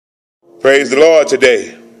Praise the Lord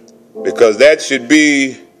today, because that should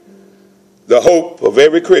be the hope of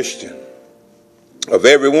every Christian, of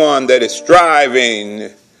everyone that is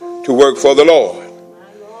striving to work for the Lord,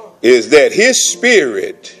 is that his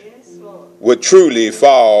spirit would truly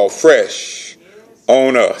fall fresh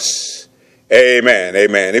on us. Amen,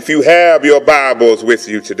 amen. If you have your Bibles with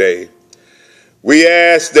you today, we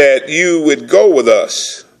ask that you would go with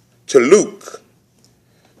us to Luke,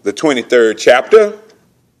 the 23rd chapter,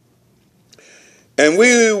 and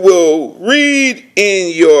we will read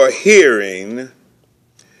in your hearing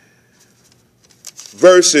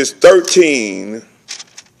verses 13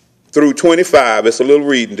 through 25. It's a little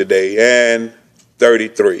reading today, and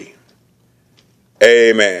 33.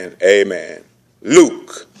 Amen, amen.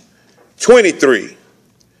 Luke 23,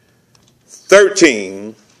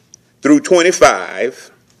 13 through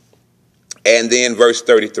 25, and then verse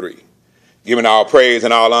 33. Giving all praise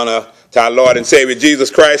and all honor to our Lord and Savior Jesus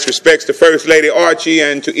Christ, respects to First Lady Archie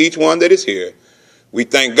and to each one that is here. We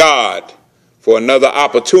thank God for another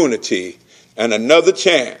opportunity and another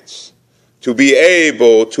chance to be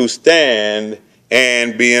able to stand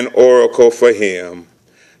and be an oracle for him.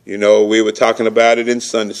 You know, we were talking about it in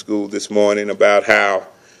Sunday school this morning about how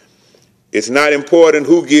it's not important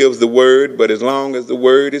who gives the word, but as long as the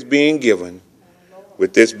word is being given.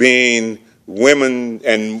 With this being Women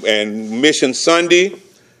and Mission Sunday,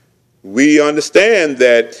 we understand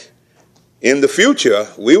that in the future,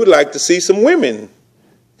 we would like to see some women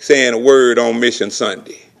saying a word on Mission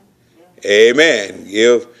Sunday. Amen.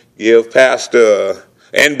 Give Pastor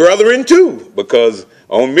and brethren too, because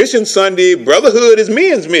on Mission Sunday, brotherhood is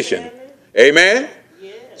men's mission. Amen.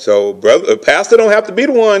 So pastor don't have to be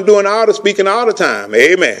the one doing all the speaking all the time.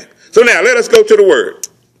 Amen. So now let us go to the word.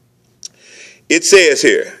 It says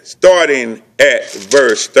here, starting at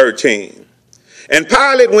verse 13. And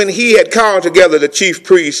Pilate, when he had called together the chief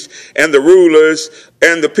priests and the rulers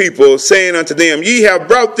and the people, saying unto them, Ye have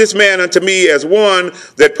brought this man unto me as one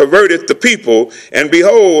that perverteth the people. And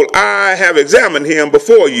behold, I have examined him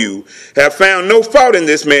before you, have found no fault in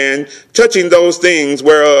this man touching those things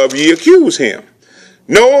whereof ye accuse him.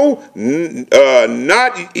 No,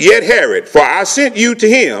 not yet Herod, for I sent you to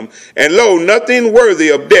him, and lo, nothing worthy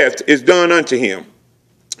of death is done unto him.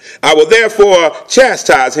 I will therefore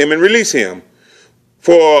chastise him and release him.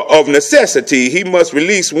 For of necessity he must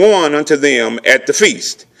release one unto them at the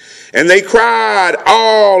feast. And they cried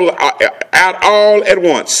all at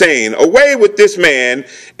once, saying, Away with this man,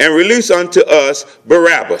 and release unto us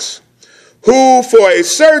Barabbas, who for a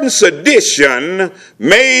certain sedition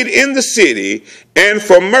made in the city, and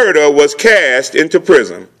for murder was cast into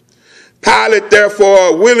prison. Pilate,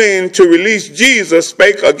 therefore, willing to release Jesus,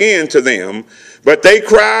 spake again to them, but they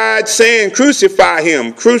cried, saying, Crucify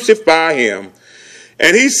him, crucify him.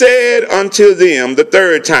 And he said unto them the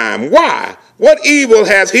third time, Why? What evil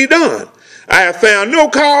has he done? I have found no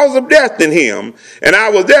cause of death in him, and I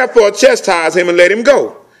will therefore chastise him and let him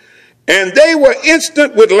go. And they were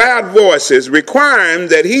instant with loud voices, requiring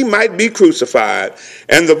that he might be crucified.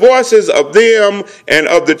 And the voices of them and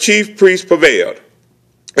of the chief priests prevailed.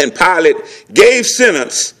 And Pilate gave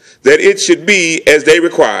sentence that it should be as they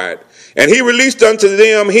required. And he released unto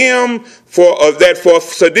them him that for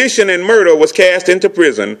sedition and murder was cast into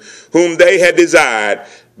prison, whom they had desired,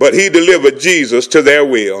 but he delivered Jesus to their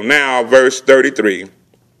will. Now, verse 33.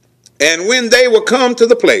 And when they were come to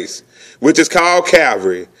the place which is called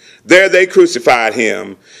Calvary, there they crucified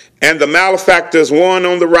him, and the malefactors, one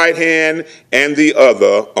on the right hand and the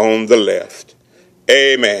other on the left.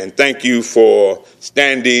 Amen. Thank you for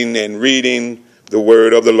standing and reading the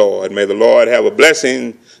word of the Lord. May the Lord have a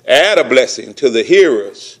blessing, add a blessing to the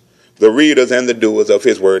hearers, the readers, and the doers of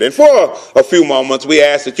his word. And for a few moments, we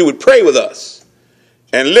ask that you would pray with us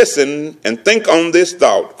and listen and think on this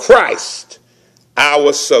thought. Christ,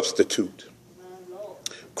 our substitute.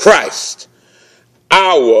 Christ,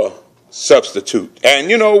 our substitute. And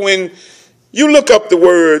you know, when you look up the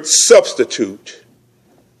word substitute,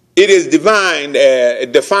 it is defined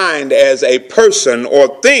as a person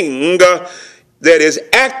or thing that is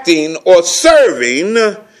acting or serving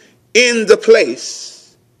in the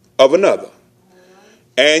place of another.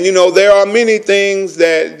 And you know, there are many things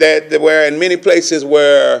that where in many places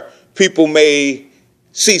where people may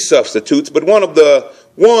see substitutes, but one of the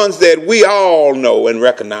ones that we all know and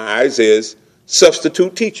recognize is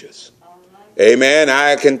substitute teachers. Amen.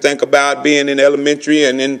 I can think about being in elementary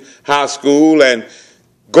and in high school and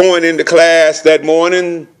going into class that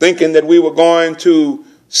morning thinking that we were going to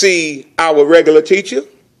see our regular teacher,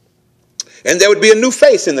 and there would be a new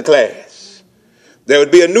face in the class. There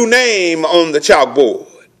would be a new name on the chalkboard,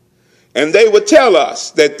 and they would tell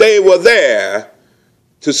us that they were there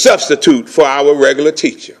to substitute for our regular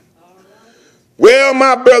teacher. Well,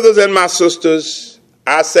 my brothers and my sisters,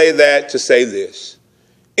 I say that to say this.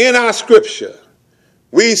 In our scripture,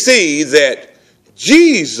 we see that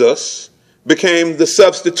Jesus became the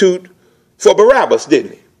substitute for Barabbas,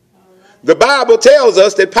 didn't he? The Bible tells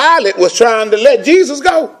us that Pilate was trying to let Jesus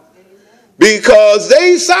go because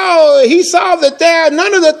he saw that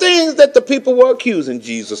none of the things that the people were accusing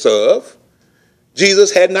Jesus of,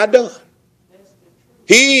 Jesus had not done.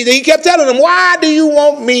 He kept telling them, why do you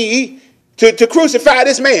want me to crucify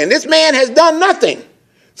this man? This man has done nothing.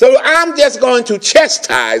 So I'm just going to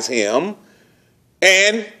chastise him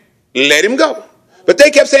and let him go. But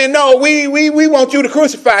they kept saying, no, we want you to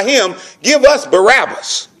crucify him. Give us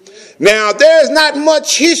Barabbas. Now, there's not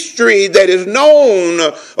much history that is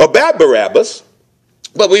known about Barabbas,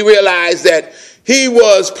 but we realize that he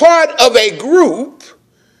was part of a group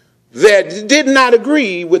that did not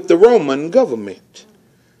agree with the Roman government.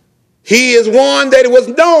 He is one that was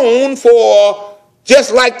known for,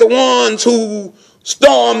 just like the ones who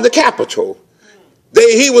stormed the Capitol.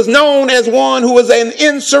 He was known as one who was an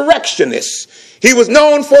insurrectionist. He was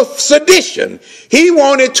known for sedition. He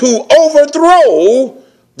wanted to overthrow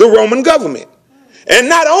the Roman government. And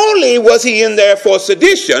not only was he in there for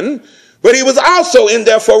sedition, but he was also in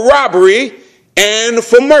there for robbery and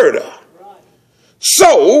for murder.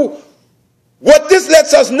 So, what this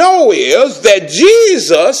lets us know is that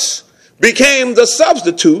Jesus became the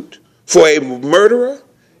substitute for a murderer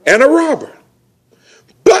and a robber.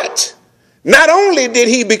 But not only did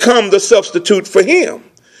he become the substitute for him,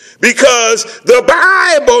 because the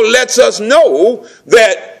Bible lets us know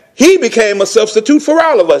that he became a substitute for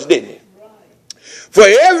all of us, didn't he? For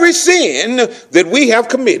every sin that we have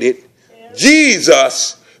committed,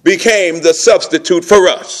 Jesus became the substitute for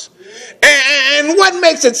us. And what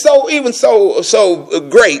makes it so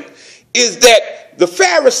great is that the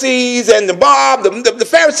Pharisees and the mob, the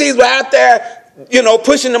Pharisees were out there,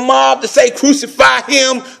 pushing the mob to say, crucify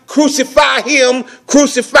him, crucify him,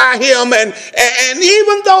 crucify him. And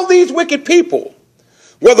even though these wicked people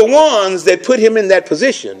were the ones that put him in that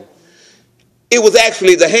position, it was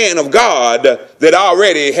actually the hand of God that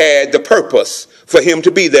already had the purpose for him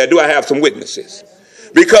to be there. Do I have some witnesses?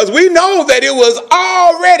 Because we know that it was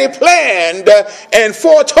already planned and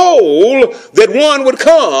foretold that one would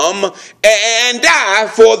come and die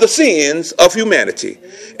for the sins of humanity.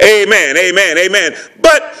 Amen, amen, amen.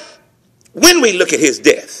 But when we look at his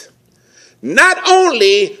death, not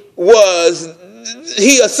only was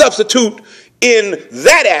he a substitute in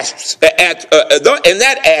that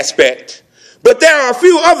aspect, but there are a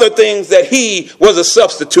few other things that he was a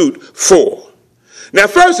substitute for. Now,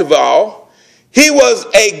 first of all, he was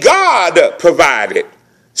a God-provided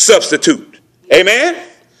substitute. Amen?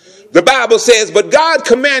 The Bible says, but God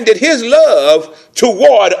commanded his love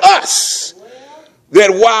toward us, that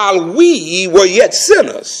while we were yet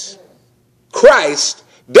sinners, Christ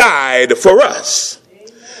died for us.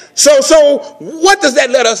 So what does that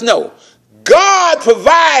let us know? God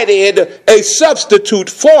provided a substitute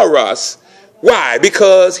for us. Why?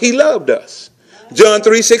 Because he loved us. John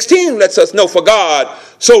 3:16 lets us know, for God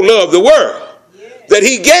so loved the world that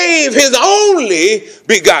he gave his only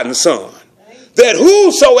begotten son, that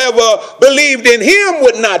whosoever believed in him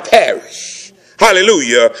would not perish,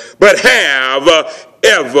 hallelujah, but have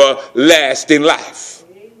everlasting life.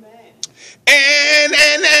 And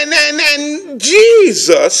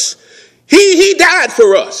Jesus, he died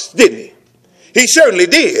for us, didn't he? He certainly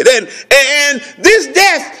did. And this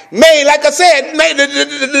death made, like I said, made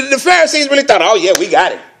the Pharisees really thought, oh yeah, we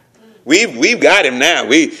got him. We've got him now.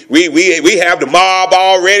 We have the mob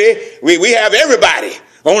already. We have everybody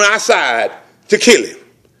on our side to kill him.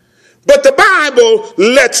 But the Bible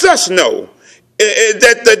lets us know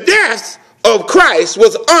that the death of Christ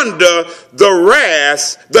was under the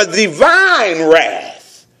wrath, the divine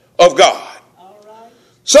wrath of God.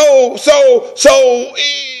 So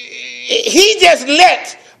he just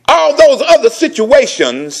let all those other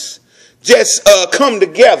situations just come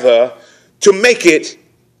together to make it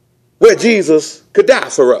where Jesus could die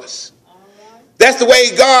for us. That's the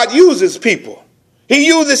way God uses people. He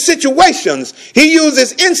uses situations. He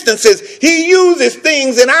uses instances. He uses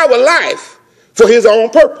things in our life for his own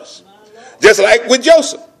purpose. Just like with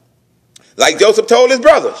Joseph. Like Joseph told his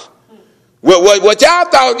brothers, what y'all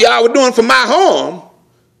thought y'all were doing for my harm,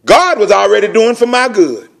 God was already doing for my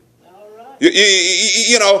good. Even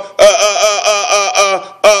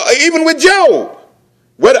with Job,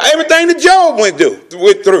 everything that Job went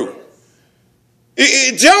through.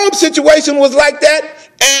 Job's situation was like that,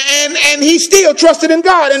 and he still trusted in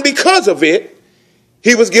God, and because of it,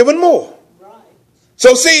 he was given more.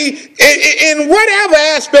 So see, in whatever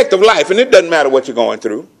aspect of life, and it doesn't matter what you're going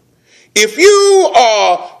through, if you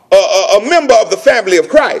are a member of the family of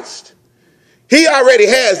Christ, he already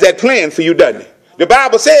has that plan for you, doesn't he? The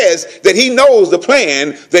Bible says that he knows the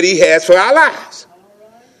plan that he has for our lives.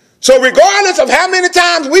 So regardless of how many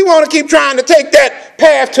times we want to keep trying to take that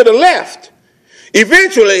path to the left,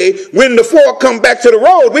 eventually when the fork come back to the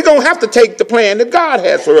road, we're going to have to take the plan that God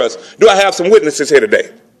has for us. Do I have some witnesses here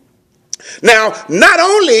today? Now, not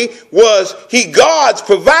only was he God's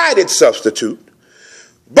provided substitute,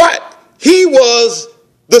 but he was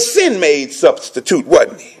the sin-made substitute,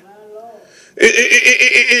 wasn't he?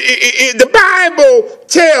 The Bible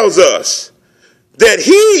tells us that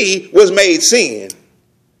he was made sin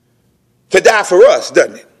to die for us,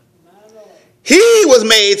 doesn't it? He was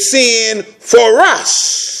made sin for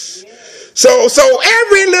us. So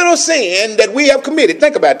every little sin that we have committed,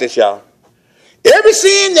 think about this, y'all. Every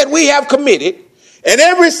sin that we have committed and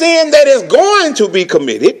every sin that is going to be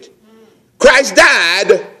committed, Christ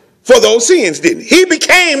died for those sins, didn't he? He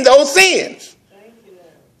became those sins.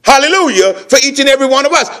 Hallelujah, for each and every one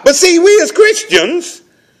of us. But see, we as Christians,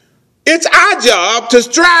 it's our job to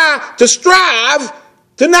strive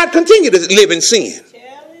to not continue to live in sin.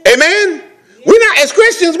 Amen? We're not, as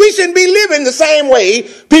Christians, we shouldn't be living the same way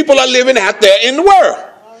people are living out there in the world.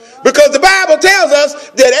 Because the Bible tells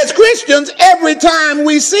us that as Christians, every time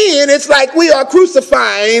we sin, it's like we are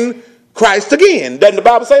crucifying Christ again. Doesn't the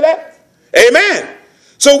Bible say that? Amen.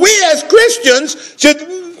 So we as Christians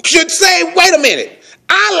should say, wait a minute,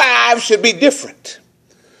 our lives should be different.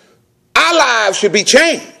 Our lives should be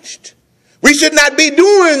changed. We should not be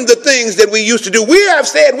doing the things that we used to do. We have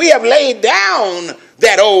said we have laid down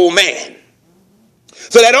that old man.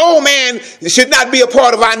 So that old man should not be a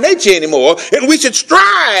part of our nature anymore. And we should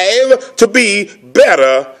strive to be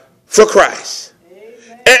better for Christ.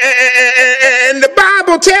 And the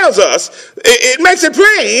Bible tells us, it makes it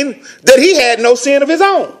plain that he had no sin of his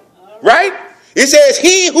own. Right? It says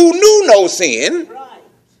he who knew no sin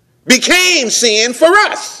became sin for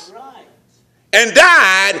us. And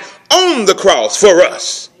died on the cross for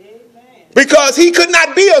us. Because he could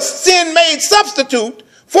not be a sin-made substitute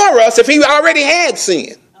for us if he already had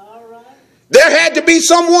sin. There had to be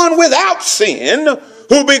someone without sin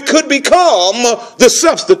who could become the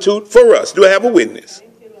substitute for us. Do I have a witness?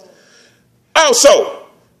 Also,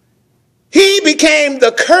 he became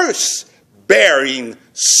the curse-bearing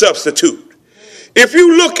substitute. If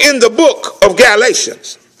you look in the book of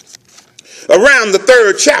Galatians, around the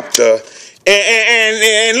 3rd chapter,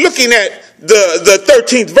 and looking at the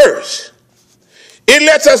 13th verse, it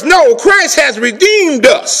lets us know Christ has redeemed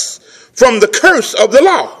us from the curse of the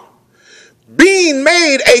law, being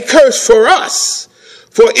made a curse for us.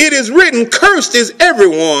 For it is written, cursed is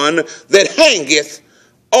everyone that hangeth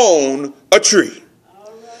on a tree.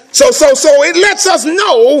 So it lets us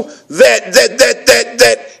know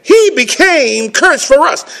that he became cursed for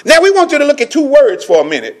us. Now we want you to look at 2 words for a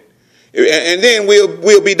minute, and then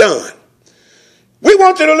we'll be done. We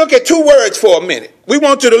want you to look at 2 words for a minute. We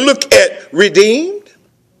want you to look at redeemed,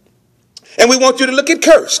 and we want you to look at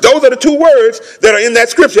curse. Those are the 2 words that are in that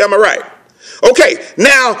scripture. Am I right? Okay,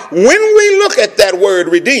 now when we look at that word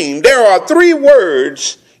redeemed, there are 3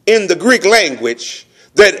 words in the Greek language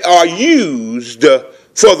that are used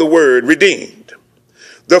for the word redeemed.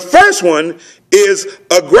 The first one is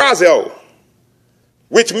agrazo,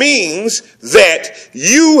 which means that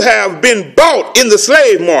you have been bought in the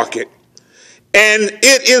slave market. And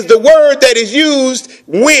it is the word that is used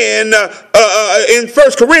when in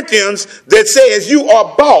 1 Corinthians that says you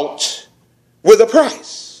are bought with a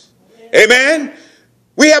price. Amen.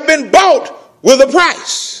 We have been bought with a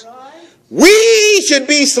price. We should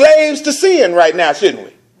be slaves to sin right now, shouldn't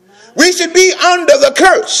we? We should be under the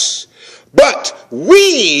curse. But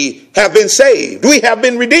we have been saved. We have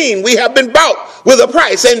been redeemed. We have been bought with a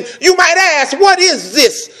price. And you might ask, what is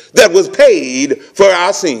this that was paid for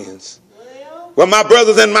our sins? Well, my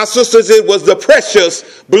brothers and my sisters, it was the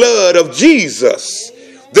precious blood of Jesus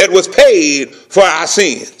that was paid for our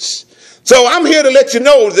sins. So I'm here to let you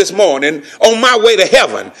know this morning, on my way to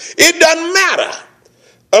heaven, it doesn't matter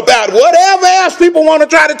about whatever else people want to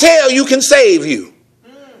try to tell you can save you.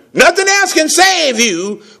 Nothing else can save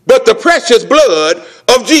you but the precious blood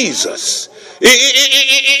of Jesus.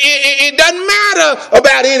 It doesn't matter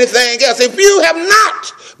about anything else. If you have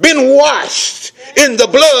not been washed in the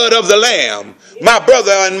blood of the Lamb, my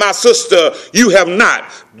brother and my sister, you have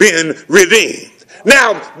not been redeemed.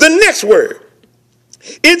 Now, the next word,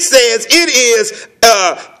 it says it is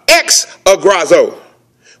ex agrazo,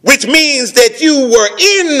 which means that you were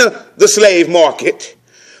in the slave market,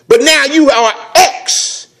 but now you are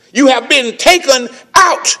ex. You have been taken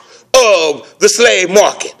out of the slave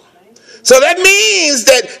market. So that means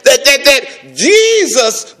that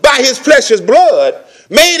Jesus, by his precious blood,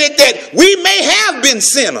 made it that we may have been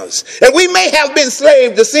sinners and we may have been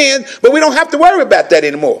slaves to sin, but we don't have to worry about that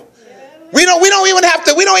anymore. We don't even have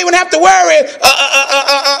to worry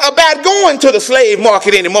about going to the slave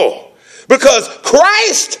market anymore, because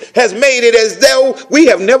Christ has made it as though we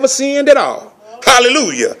have never sinned at all.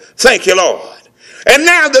 Hallelujah. Thank you, Lord. And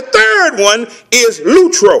now the third one is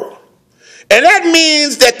lutro. And that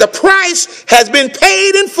means that the price has been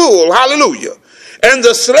paid in full. Hallelujah. And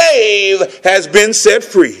the slave has been set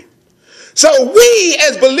free. So we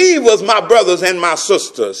as believers, my brothers and my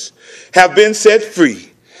sisters, have been set free.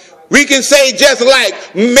 We can say just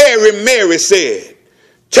like Mary said,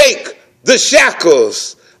 take the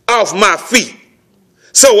shackles off my feet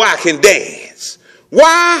so I can dance.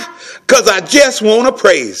 Why? Because I just want to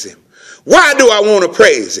praise him. Why do I want to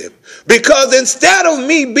praise him? Because instead of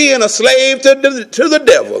me being a slave to the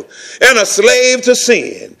devil and a slave to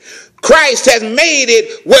sin, Christ has made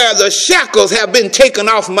it where the shackles have been taken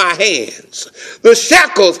off my hands. The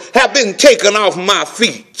shackles have been taken off my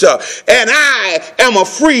feet. And I am a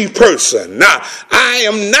free person. Now, I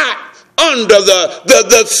am not under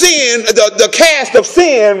the sin, the cast of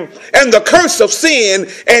sin and the curse of sin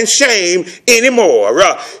and shame anymore.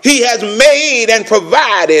 He has made and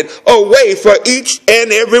provided a way for each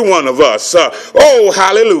and every one of us. Oh,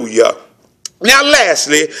 hallelujah. Now,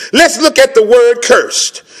 lastly, let's look at the word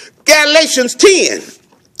cursed. Galatians 10.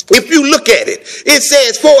 If you look at it, it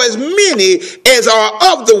says, for as many as are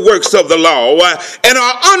of the works of the law and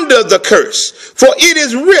are under the curse, for it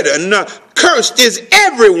is written, cursed is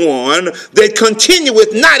everyone that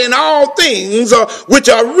continueth not in all things which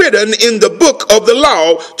are written in the book of the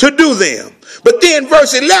law to do them. But then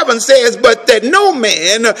verse 11 says, but that no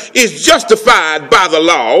man is justified by the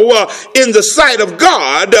law in the sight of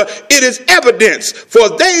God, it is evidence. For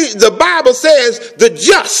the Bible says, the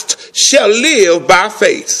just shall live by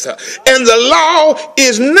faith. And the law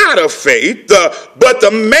is not of faith, but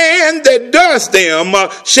the man that does them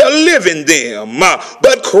shall live in them.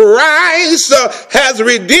 But Christ has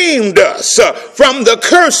redeemed us from the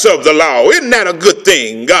curse of the law. Isn't that a good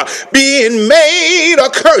thing? Being made a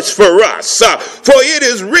curse for us. For it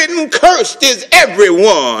is written, cursed is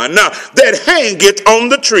everyone that hangeth on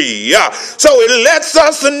the tree. So it lets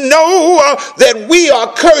us know that we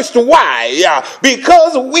are cursed. Why?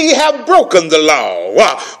 Because we have broken the law.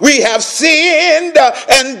 We have sinned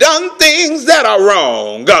and done things that are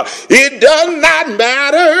wrong. It does not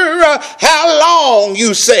matter how long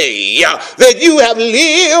you say that you have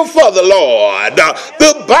lived for the Lord.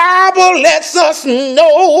 The Bible lets us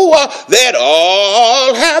know that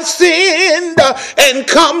all have sinned and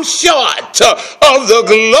come short of the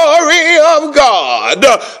glory of God.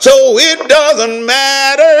 So it doesn't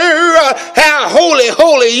matter how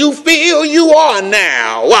holy you feel you are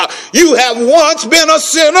now. You have once been a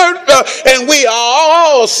sinner, and we are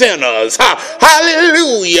all sinners.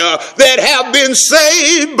 Hallelujah. That have been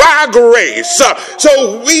saved by grace.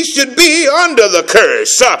 So we should be under the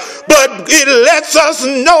curse. But it lets us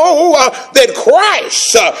know that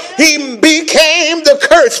Christ, he became the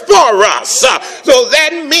curse for us. So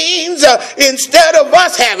that means instead of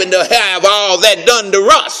us having to have all that done to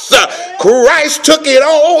us, Christ took it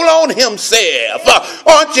all on himself.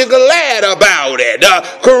 Aren't you glad about it?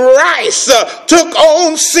 Christ took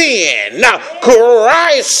on sin.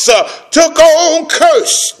 Christ took on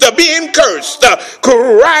being cursed.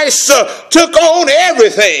 Christ took on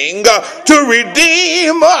everything to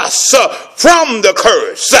redeem us from the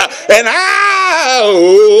curse. And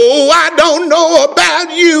I don't know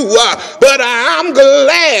about you, but I'm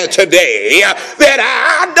glad today that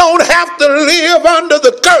I don't have to live under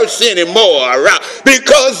the curse anymore,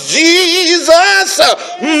 because Jesus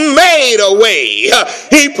made a way.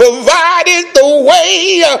 He provided the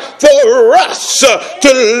way for us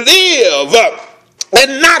to live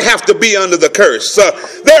and not have to be under the curse.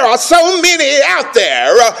 There are so many out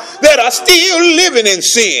there that are still living in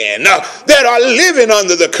sin, that are living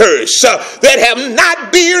under the curse, that have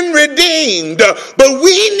not been redeemed. But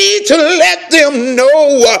we need to let them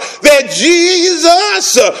know that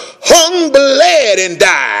Jesus hung, bled, and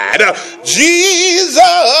died. Jesus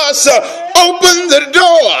opened the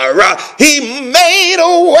door. He made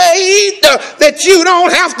a way that you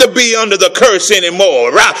don't have to be under the curse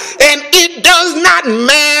anymore. And it does not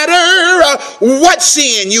matter what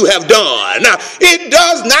sin you have done. It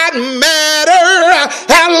does not matter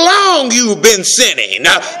how long you've been sinning,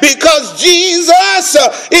 because Jesus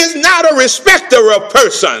is not a respecter of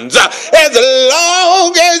persons. As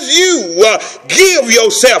long as you give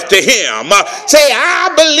yourself to him, say,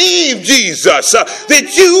 I believe, Jesus,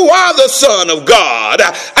 that you are the Son of God.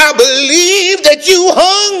 I believe that you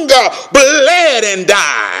hung, bled, and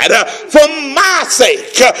died for my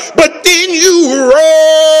sake, but then you rose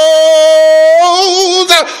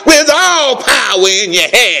with all power in your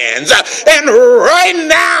hands, and right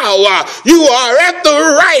now you are at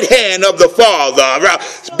the right hand of the Father,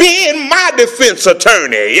 being my defense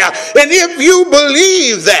attorney. And if you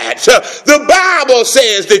believe that, the Bible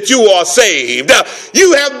says that you are saved.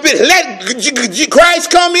 You have been let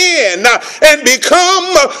Christ come in and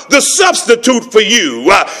become the substitute for you.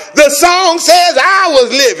 The song says, I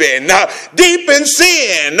was living deep in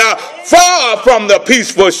sin, far from the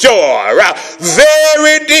peaceful shore,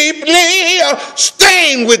 very deeply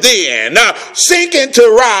stained within, sinking to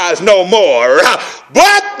rise no more.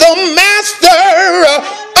 But the master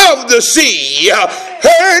of the sea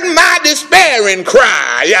heard my despairing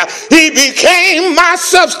cry. He became my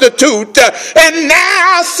substitute, and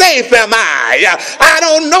now safe am I. I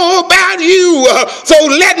don't know about you, so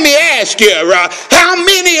let me ask you, how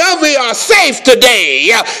many of you are safe today?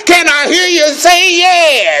 Can I hear you say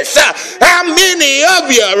yes? How many of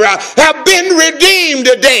you have been redeemed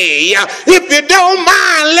today? If you don't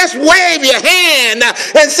mind, let's wave your hand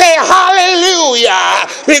and say hallelujah,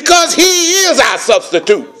 because he is our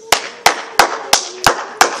substitute.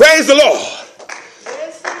 Praise the Lord.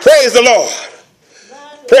 Praise the Lord.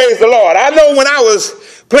 Praise the Lord. I know when I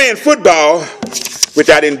was playing football, which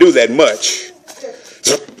I didn't do that much,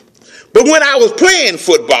 but when I was playing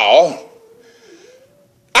football,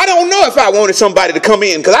 I don't know if I wanted somebody to come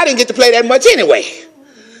in, because I didn't get to play that much anyway.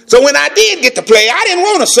 So when I did get to play, I didn't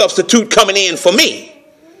want a substitute coming in for me.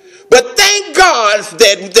 But thank God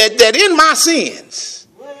that in my sins,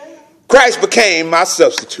 Christ became my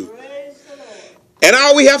substitute. And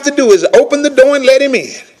all we have to do is open the door and let him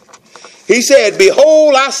in. He said,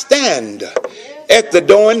 behold, I stand at the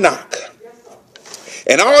door and knock.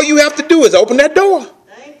 And all you have to do is open that door.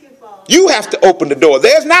 You have to open the door.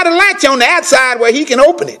 There's not a latch on the outside where he can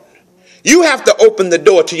open it. You have to open the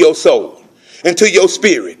door to your soul and to your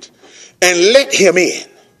spirit and let him in.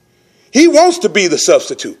 He wants to be the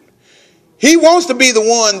substitute. He wants to be the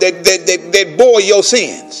one that bore your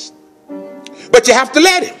sins. But you have to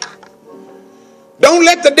let him. Don't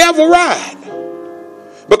let the devil ride.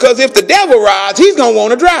 Because if the devil rides, he's going to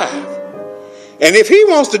want to drive. And if he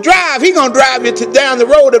wants to drive, he's going to drive you down the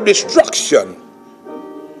road of destruction.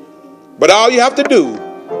 But all you have to do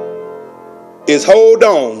is hold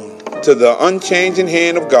on to the unchanging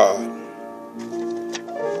hand of God.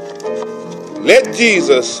 Let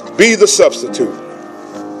Jesus be the substitute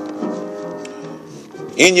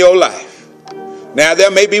in your life. Now,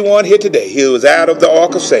 there may be one here today who is out of the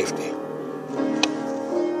ark of safety,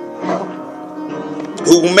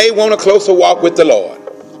 who may want a closer walk with the Lord.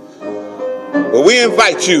 But we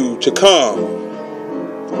invite you to come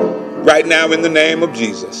right now in the name of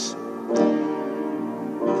Jesus.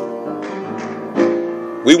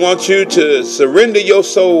 We want you to surrender your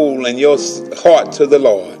soul and your heart to the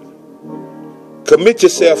Lord. Commit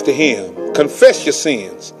yourself to him. Confess your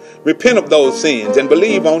sins. Repent of those sins and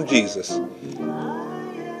believe on Jesus.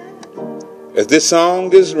 As this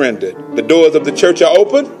song is rendered, the doors of the church are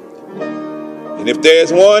open. And if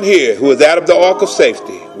there's one here who is out of the ark of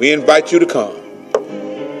safety, we invite you to come.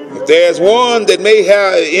 If there's one that may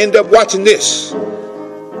end up watching this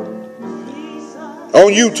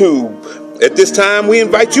on YouTube, at this time we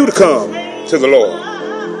invite you to come to the Lord.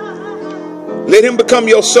 Let him become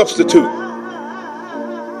your substitute.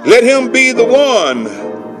 Let him be the one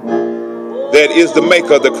that is the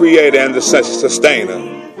maker, the creator, and the sustainer.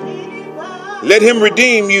 Let him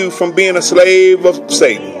redeem you from being a slave of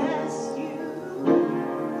Satan.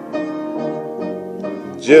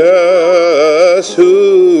 Just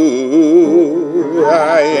who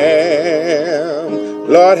I am,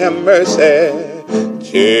 Lord have mercy,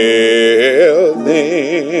 tell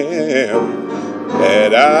them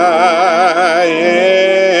that I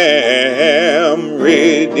am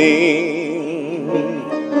redeemed.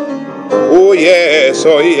 Oh yes,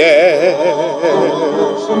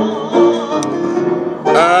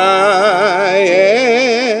 I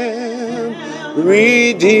am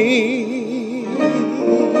redeemed.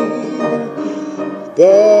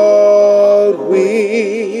 But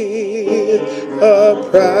we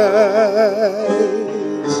prize.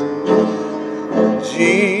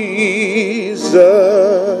 Jesus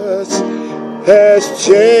has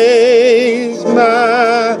changed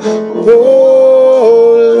my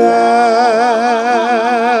whole life.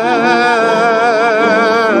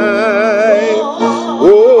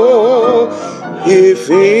 Oh, if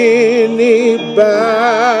anybody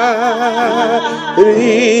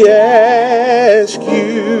asks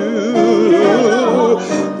you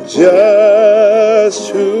just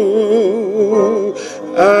who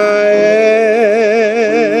I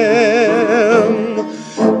am,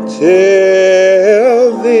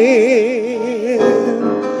 tell them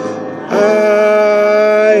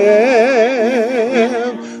I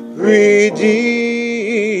am redeemed.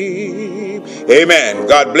 Amen.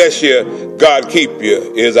 God bless you. God keep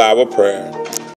you is our prayer.